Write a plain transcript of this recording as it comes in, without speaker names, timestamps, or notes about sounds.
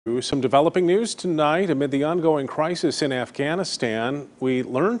Some developing news tonight amid the ongoing crisis in Afghanistan. We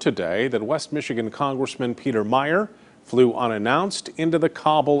learned today that West Michigan Congressman Peter Meijer flew unannounced into the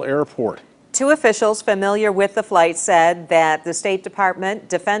Kabul airport. Two officials familiar with the flight said that the State Department,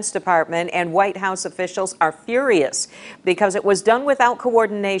 Defense Department, and White House officials are furious because it was done without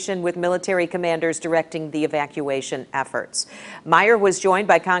coordination with military commanders directing the evacuation efforts. Meijer was joined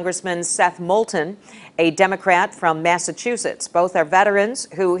by Congressman Seth Moulton, a Democrat from Massachusetts. Both are veterans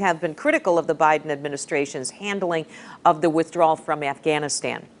who have been critical of the Biden administration's handling of the withdrawal from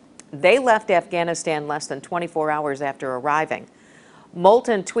Afghanistan. They left Afghanistan less than 24 hours after arriving.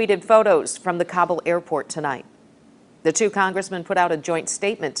 Moulton tweeted photos from the Kabul airport tonight. The two congressmen put out a joint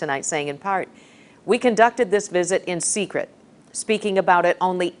statement tonight saying, in part, "We conducted this visit in secret, speaking about it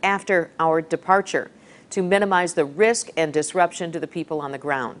only after our departure to minimize the risk and disruption to the people on the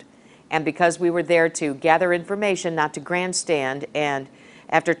ground. And because we were there to gather information, not to grandstand, and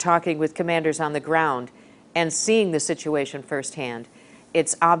after talking with commanders on the ground and seeing the situation firsthand,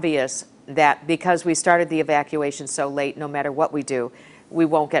 it's obvious that because we started the evacuation so late, no matter what we do, we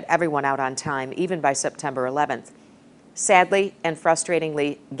won't get everyone out on time, even by September 11th. Sadly and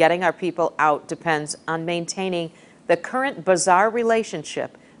frustratingly, getting our people out depends on maintaining the current bizarre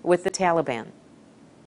relationship with the Taliban."